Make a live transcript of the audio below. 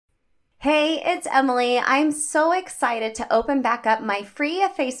Hey, it's Emily. I'm so excited to open back up my free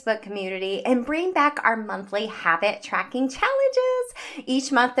Facebook community and bring back our monthly habit tracking challenges.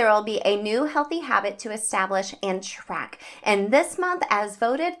 Each month there will be a new healthy habit to establish and track. And this month, as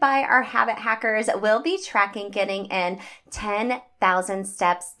voted by our habit hackers, we'll be tracking getting in 10,000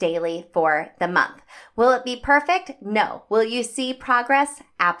 steps daily for the month. Will it be perfect? No. Will you see progress?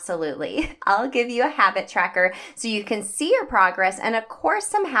 Absolutely. I'll give you a habit tracker so you can see your progress and, of course,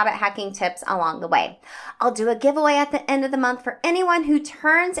 some habit hacking tips along the way. I'll do a giveaway at the end of the month for anyone who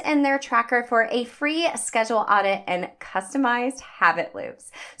turns in their tracker for a free schedule audit and customized habit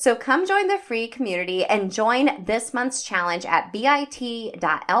loops. So come join the free community and join this month's challenge at bit.ly/habit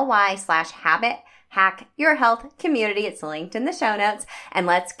hack your health community. It's linked in the show notes, and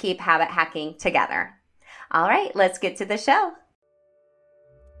let's keep habit hacking together. All right, let's get to the show.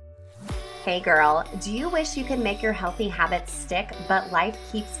 Hey girl, do you wish you could make your healthy habits stick, but life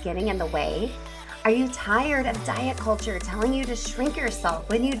keeps getting in the way? Are you tired of diet culture telling you to shrink yourself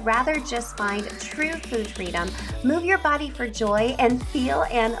when you'd rather just find true food freedom, move your body for joy, and feel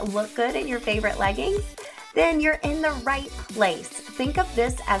and look good in your favorite leggings? Then you're in the right place. Think of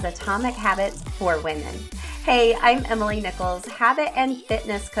this as Atomic Habits for women. Hey, I'm Emily Nichols, habit and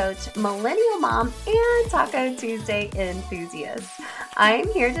fitness coach, millennial mom, and Taco Tuesday enthusiast. I'm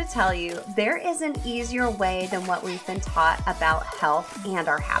here to tell you there is an easier way than what we've been taught about health and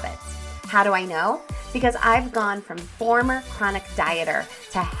our habits. How do I know? Because I've gone from former chronic dieter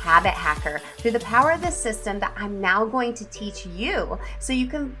to habit hacker through the power of the system that I'm now going to teach you so you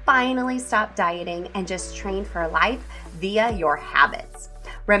can finally stop dieting and just train for life via your habits.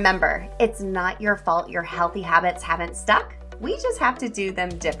 Remember, it's not your fault your healthy habits haven't stuck. We just have to do them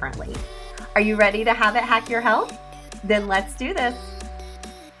differently. Are you ready to habit hack your health? Then let's do this.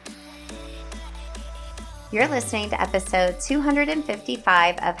 You're listening to episode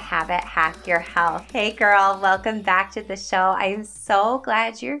 255 of Habit Hack Your Health. Hey girl, welcome back to the show. I'm so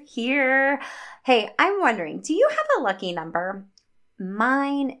glad you're here. Hey, I'm wondering, do you have a lucky number?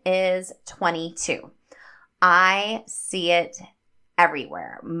 Mine is 22. I see it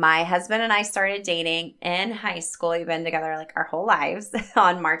everywhere. My husband and I started dating in high school. We've been together like our whole lives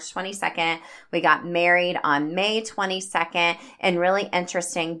on March 22nd. We got married on May 22nd. And really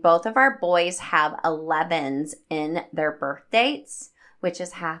interesting, both of our boys have 11s in their birth dates, which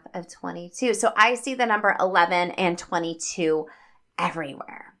is half of 22. So I see the number 11 and 22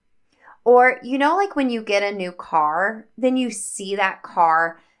 everywhere. Or, like when you get a new car, then you see that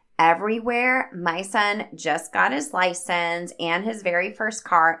car everywhere. My son just got his license and his very first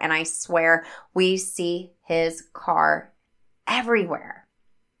car, and I swear we see his car everywhere.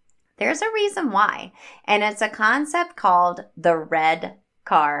 There's a reason why, and it's a concept called the red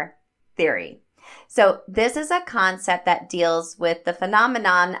car theory. So this is a concept that deals with the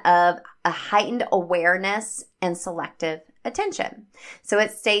phenomenon of a heightened awareness and selective attention. So it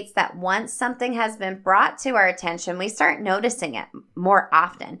states that once something has been brought to our attention, we start noticing it more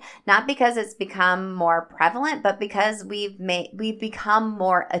often, not because it's become more prevalent, but because we've become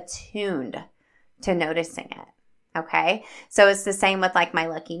more attuned to noticing it. Okay. So it's the same with like my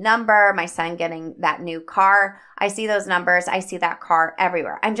lucky number, my son getting that new car. I see those numbers. I see that car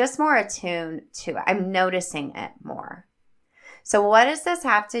everywhere. I'm just more attuned to it. I'm noticing it more. So what does this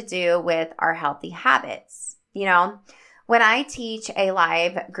have to do with our healthy habits? When I teach a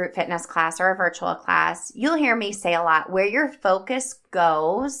live group fitness class or a virtual class, you'll hear me say a lot, where your focus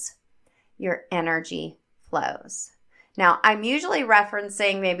goes, your energy flows. Now, I'm usually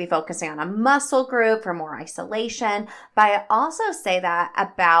referencing maybe focusing on a muscle group for more isolation, but I also say that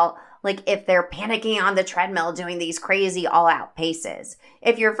about like if they're panicking on the treadmill doing these crazy all-out paces.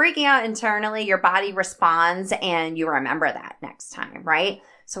 If you're freaking out internally, your body responds and you remember that next time, right?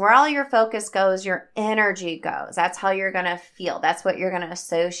 So where all your focus goes, your energy goes. That's how you're going to feel. That's what you're going to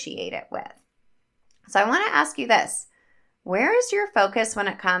associate it with. So I want to ask you this. Where is your focus when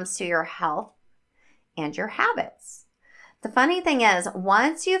it comes to your health and your habits? The funny thing is,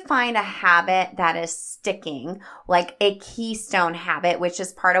 once you find a habit that is sticking, like a keystone habit, which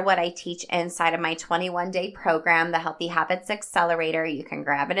is part of what I teach inside of my 21-day program, the Healthy Habits Accelerator, you can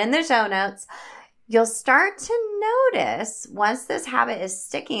grab it in the show notes. You'll start to notice, once this habit is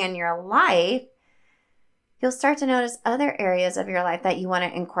sticking in your life, you'll start to notice other areas of your life that you want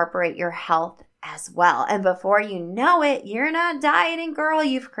to incorporate your health as well. And before you know it, you're not dieting, girl.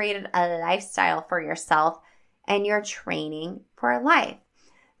 You've created a lifestyle for yourself and you're training for life.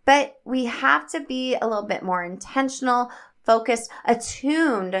 But we have to be a little bit more intentional, focused,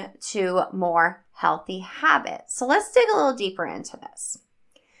 attuned to more healthy habits. So let's dig a little deeper into this.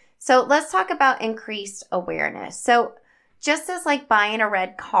 So let's talk about increased awareness. So just as like buying a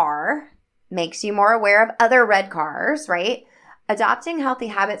red car makes you more aware of other red cars, right? Adopting healthy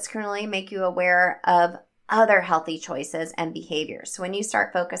habits can really make you aware of other healthy choices and behaviors. So when you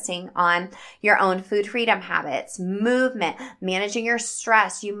start focusing on your own food freedom habits, movement, managing your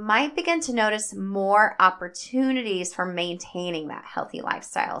stress, you might begin to notice more opportunities for maintaining that healthy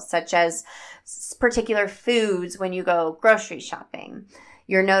lifestyle, such as particular foods when you go grocery shopping.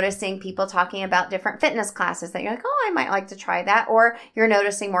 You're noticing people talking about different fitness classes that you're like, oh, I might like to try that. Or you're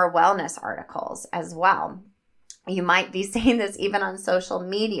noticing more wellness articles as well. You might be seeing this even on social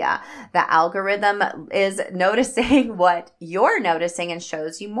media. The algorithm is noticing what you're noticing and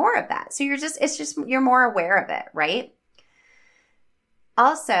shows you more of that. So you're more aware of it, right?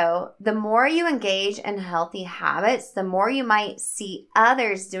 Also, the more you engage in healthy habits, the more you might see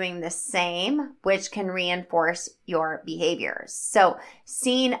others doing the same, which can reinforce your behaviors. So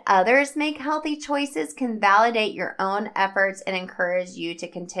seeing others make healthy choices can validate your own efforts and encourage you to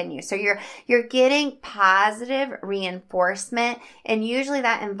continue. So you're getting positive reinforcement, and usually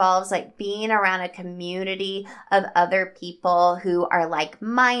that involves like being around a community of other people who are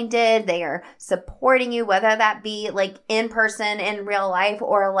like-minded. They are supporting you, whether that be like in person in real life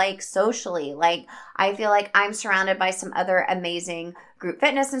or like socially. Like I feel like I'm surrounded by some other amazing group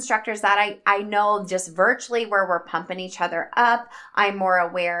fitness instructors that I know just virtually, where we're pumping each other up. I'm more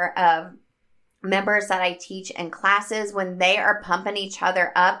aware of members that I teach in classes. When they are pumping each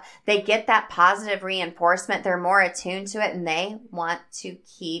other up, they get that positive reinforcement. They're more attuned to it and they want to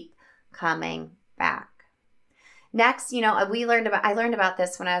keep coming back. Next, I learned about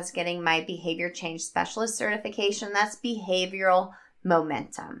this when I was getting my behavior change specialist certification. That's behavioral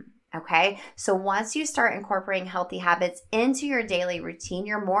momentum. Okay. So once you start incorporating healthy habits into your daily routine,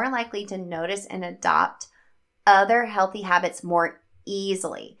 you're more likely to notice and adopt other healthy habits more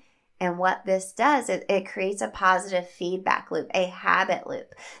easily. And what this does is it creates a positive feedback loop, a habit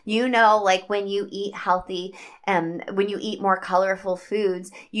loop. Like when you eat healthy and when you eat more colorful foods,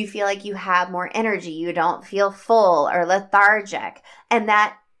 you feel like you have more energy. You don't feel full or lethargic. And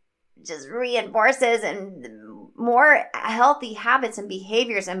that just reinforces and more healthy habits and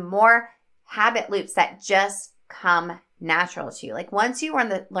behaviors and more habit loops that just come natural to you. Like once you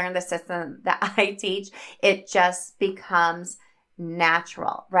learn the system that I teach, it just becomes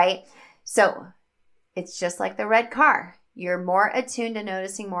natural, right? So it's just like the red car. You're more attuned to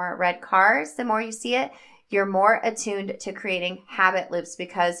noticing more red cars. The more you see it, you're more attuned to creating habit loops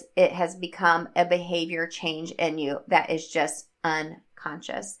because it has become a behavior change in you that is just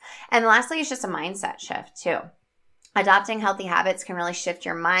unconscious. And lastly, it's just a mindset shift too. Adopting healthy habits can really shift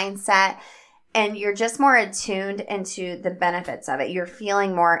your mindset, and you're just more attuned into the benefits of it. You're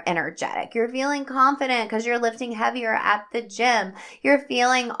feeling more energetic. You're feeling confident because you're lifting heavier at the gym. You're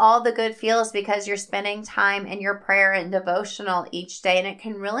feeling all the good feels because you're spending time in your prayer and devotional each day. And it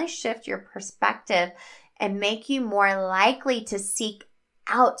can really shift your perspective and make you more likely to seek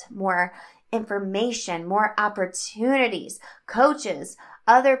out more information, more opportunities, coaches,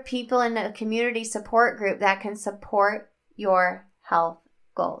 other people in a community support group that can support your health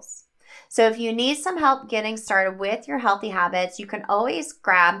goals. So if you need some help getting started with your healthy habits, you can always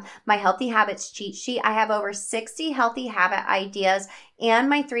grab my Healthy Habits cheat sheet. I have over 60 healthy habit ideas and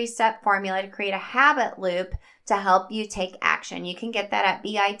my 3-step formula to create a habit loop to help you take action. You can get that at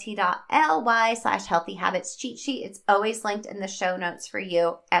bit.ly/healthy habits cheat sheet. It's always linked in the show notes for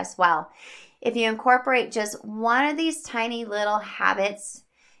you as well. If you incorporate just one of these tiny little habits,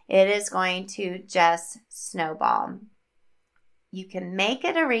 it is going to just snowball. You can make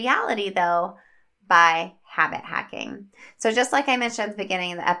it a reality, though, by habit hacking. So just like I mentioned at the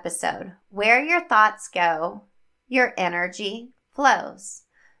beginning of the episode, where your thoughts go, your energy flows.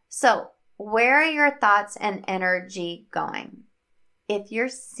 So where are your thoughts and energy going? If you're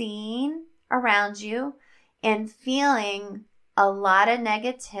seeing around you and feeling a lot of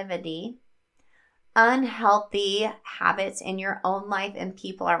negativity, unhealthy habits in your own life and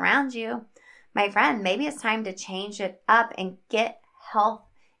people around you, my friend, maybe it's time to change it up and get health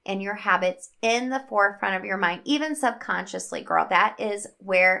and your habits in the forefront of your mind, even subconsciously, girl. That is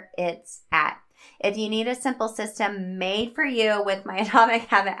where it's at. If you need a simple system made for you with my Atomic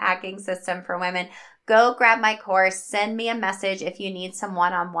Habit Hacking System for Women, go grab my course. Send me a message if you need some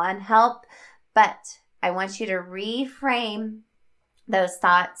one-on-one help. But I want you to reframe those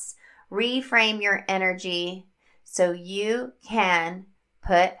thoughts, reframe your energy so you can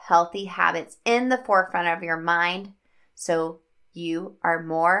put healthy habits in the forefront of your mind so you are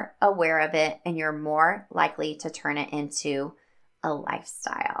more aware of it and you're more likely to turn it into a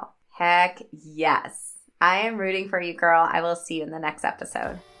lifestyle. Heck yes. I am rooting for you, girl. I will see you in the next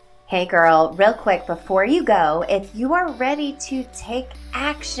episode. Hey girl, real quick before you go, if you are ready to take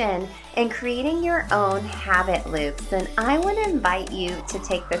action in creating your own habit loops, then I want to invite you to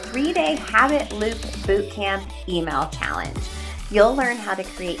take the 3-day Habit Loop Bootcamp email challenge. You'll learn how to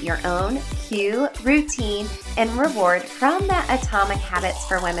create your own cue, routine, and reward from that Atomic Habits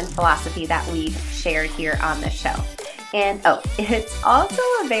for Women philosophy that we've shared here on the show. And it's also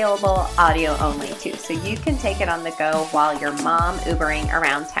available audio only too, so you can take it on the go while you're mom Ubering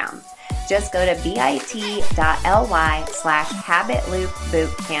around town. Just go to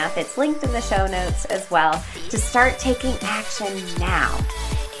bit.ly/habitloopbootcamp. It's linked in the show notes as well to start taking action now.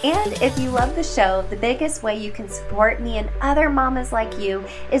 And if you love the show, the biggest way you can support me and other mamas like you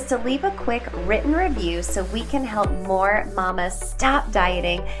is to leave a quick written review so we can help more mamas stop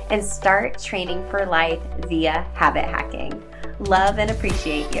dieting and start training for life via habit hacking. Love and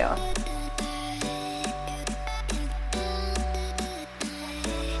appreciate you.